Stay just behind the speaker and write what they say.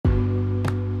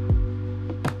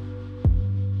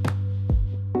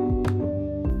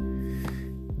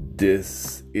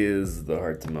This is the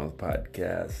Heart to Mouth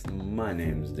podcast. My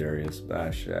name's Darius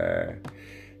Bashar.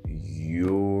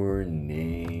 Your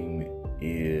name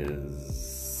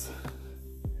is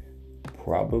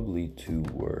probably two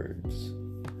words.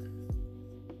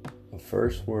 A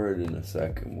first word and a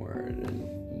second word.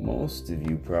 And most of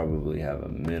you probably have a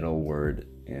middle word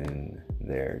in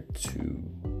there too.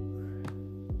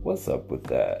 What's up with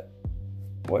that?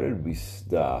 Why did we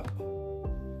stop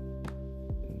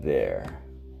there?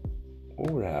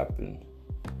 What would happen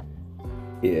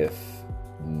if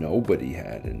nobody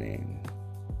had a name?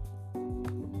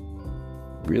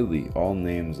 Really, all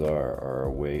names are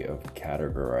a way of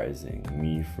categorizing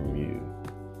me from you.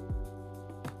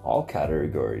 All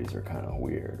categories are kind of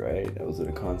weird, right? I was at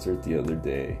a concert the other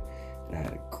day and I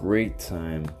had a great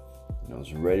time and I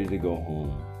was ready to go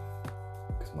home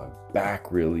because my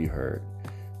back really hurt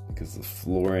because the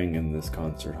flooring in this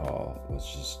concert hall was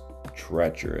just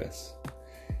treacherous.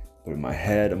 But in my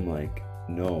head, I'm like,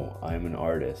 no, I'm an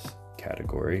artist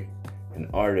category, and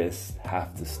artists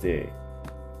have to stay.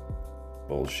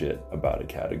 Bullshit about a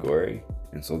category.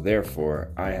 And so therefore,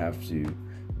 I have to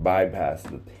bypass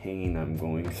the pain I'm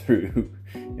going through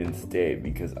and stay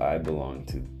because I belong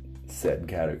to said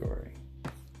category.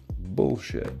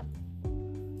 Bullshit.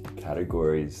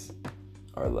 Categories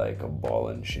are like a ball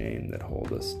and chain that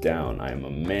hold us down. I am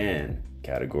a man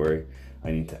category.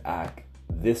 I need to act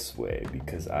this way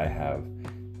because I have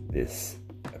this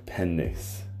appendage,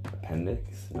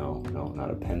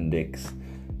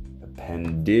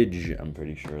 I'm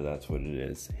pretty sure that's what it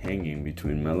is, hanging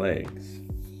between my legs.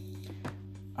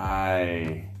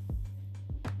 I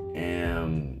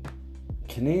am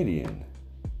Canadian,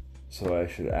 so I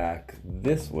should act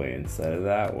this way instead of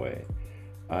that way.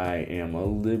 I am a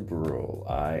liberal.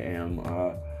 I am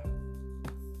a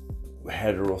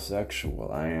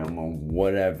heterosexual. I am a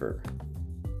whatever.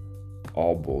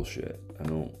 All bullshit. I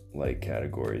don't like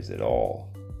categories at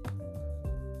all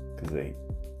because they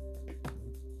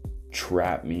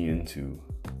trap me into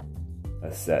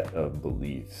a set of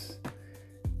beliefs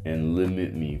and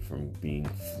limit me from being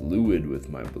fluid with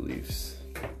my beliefs.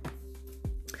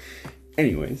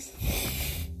 Anyways,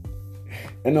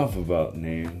 enough about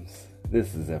names.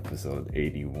 This is episode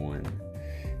 81.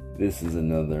 This is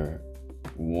another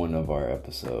one of our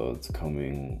episodes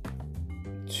coming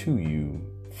to you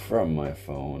from my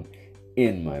phone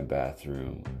in my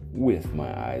bathroom with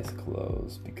my eyes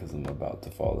closed because I'm about to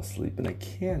fall asleep and I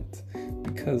can't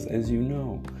because, as you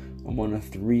know, I'm on a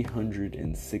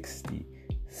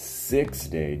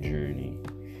 366-day journey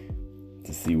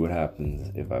to see what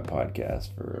happens if I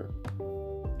podcast for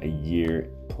a year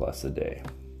plus a day.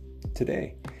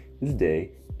 Today is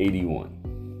day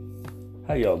 81.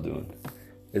 How y'all doing?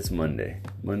 It's Monday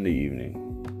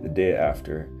evening, the day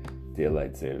after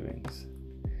daylight savings.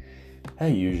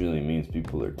 That usually means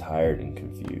people are tired and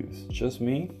confused. Just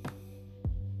me?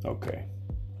 Okay.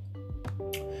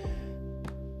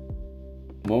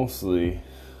 Mostly,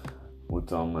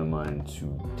 what's on my mind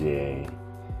today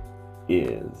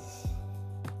is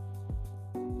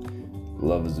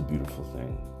love is a beautiful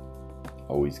thing.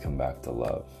 Always come back to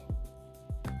love.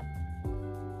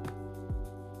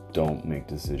 Don't make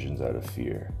decisions out of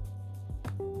fear.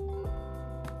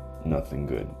 Nothing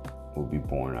good will be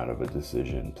born out of a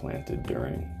decision planted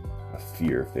during a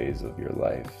fear phase of your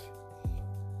life.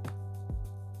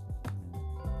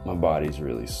 My body's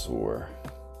really sore.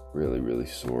 Really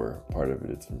sore. Part of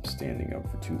it is from standing up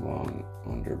for too long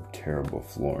under terrible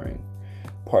flooring.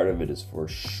 Part of it is for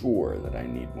sure that I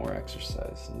need more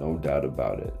exercise. No doubt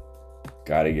about it.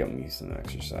 Gotta get me some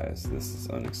exercise. This is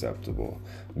unacceptable.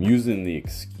 I'm using the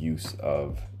excuse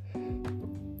of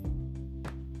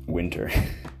winter.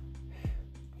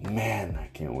 Man, I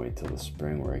can't wait till the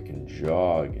spring where I can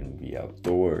jog and be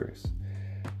outdoors.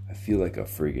 I feel like a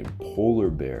friggin'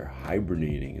 polar bear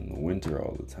hibernating in the winter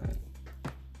all the time.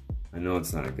 I know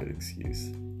it's not a good excuse.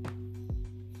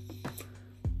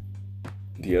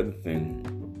 The other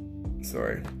thing,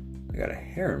 sorry, I got a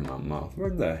hair in my mouth.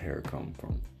 Where'd that hair come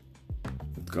from?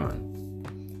 It's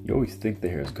gone. You always think the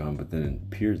hair's gone, but then it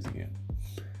appears again.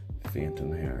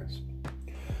 Phantom hairs.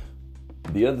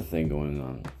 The other thing going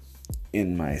on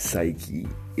in my psyche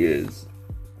is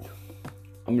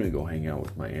I'm gonna go hang out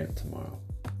with my aunt tomorrow.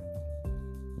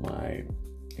 My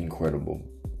incredible,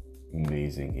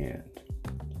 amazing aunt.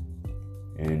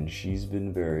 And she's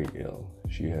been very ill.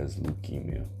 She has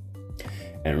leukemia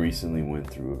and recently went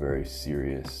through a very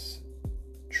serious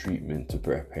treatment to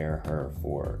prepare her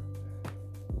for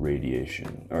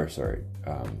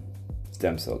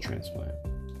stem cell transplant.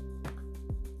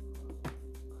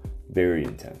 Very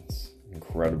intense.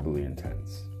 Incredibly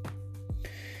intense.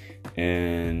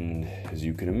 And as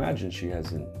you can imagine, she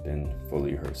hasn't been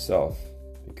fully herself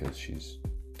because she's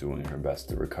doing her best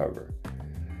to recover.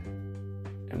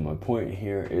 And my point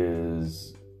here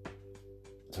is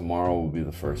tomorrow will be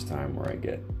the first time where I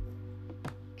get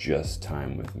just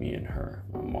time with me and her.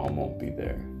 My mom won't be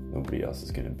there. Nobody else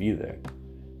is going to be there.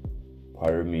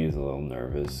 Part of me is a little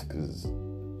nervous because the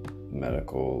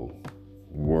medical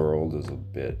world is a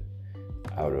bit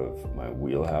out of my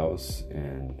wheelhouse,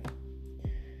 and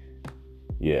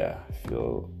yeah, I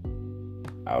feel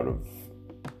out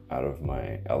of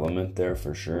my element there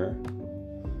for sure.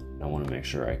 And I want to make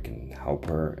sure I can help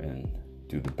her and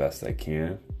do the best I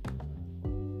can.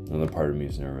 Another part of me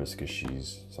is nervous because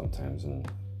she's sometimes in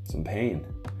some pain,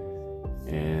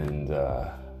 and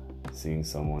seeing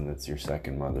someone that's your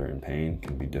second mother in pain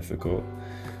can be difficult.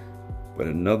 But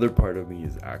another part of me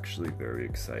is actually very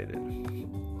excited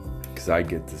because I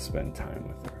get to spend time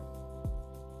with her.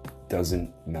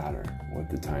 Doesn't matter what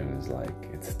the time is like,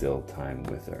 it's still time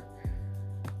with her.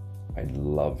 I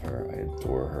love her, I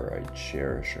adore her, I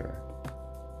cherish her.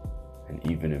 And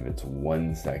even if it's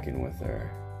 1 second with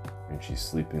her and she's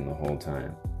sleeping the whole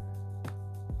time,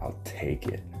 I'll take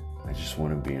it. I just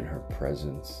want to be in her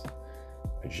presence.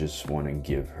 I just want to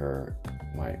give her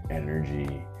my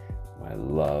energy, my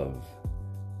love,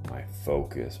 my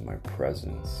focus, my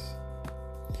presence.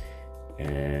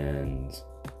 And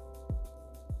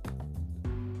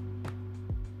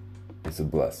it's a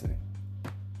blessing.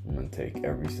 I'm going to take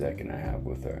every second I have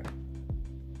with her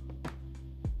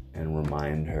and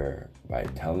remind her by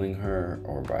telling her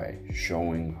or by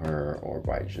showing her or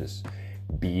by just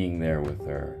being there with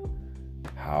her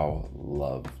how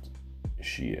loved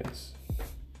she is.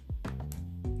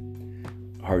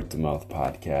 Heart to Mouth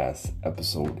Podcast,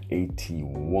 episode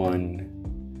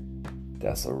 81.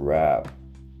 That's a wrap.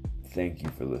 Thank you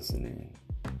for listening.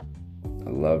 I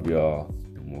love y'all,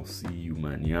 and we'll see you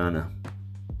mañana.